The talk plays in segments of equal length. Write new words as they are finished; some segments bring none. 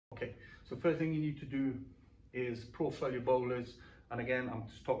So first thing you need to do is profile your bowlers, and again I'm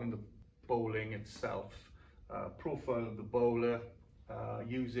just talking the bowling itself. Profile the bowler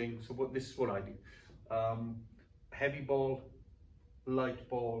using, this is what I do. Heavy ball, light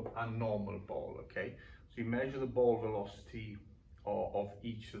ball and normal ball, okay? So you measure the ball velocity of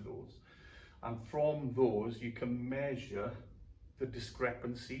each of those, and from those you can measure the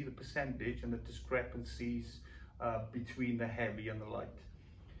discrepancy, the percentage and the discrepancies between the heavy and the light,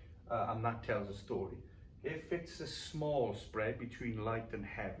 and that tells a story. If it's a small spread between light and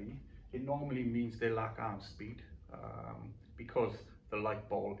heavy, it normally means they lack arm speed, because the light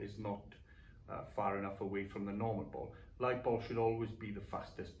ball is not far enough away from the normal ball. Light ball should always be the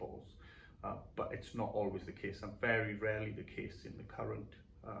fastest balls, but it's not always the case, and very rarely the case in the current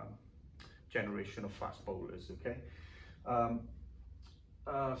generation of fast bowlers, okay?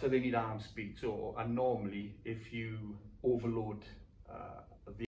 So they need arm speed. And normally if you overload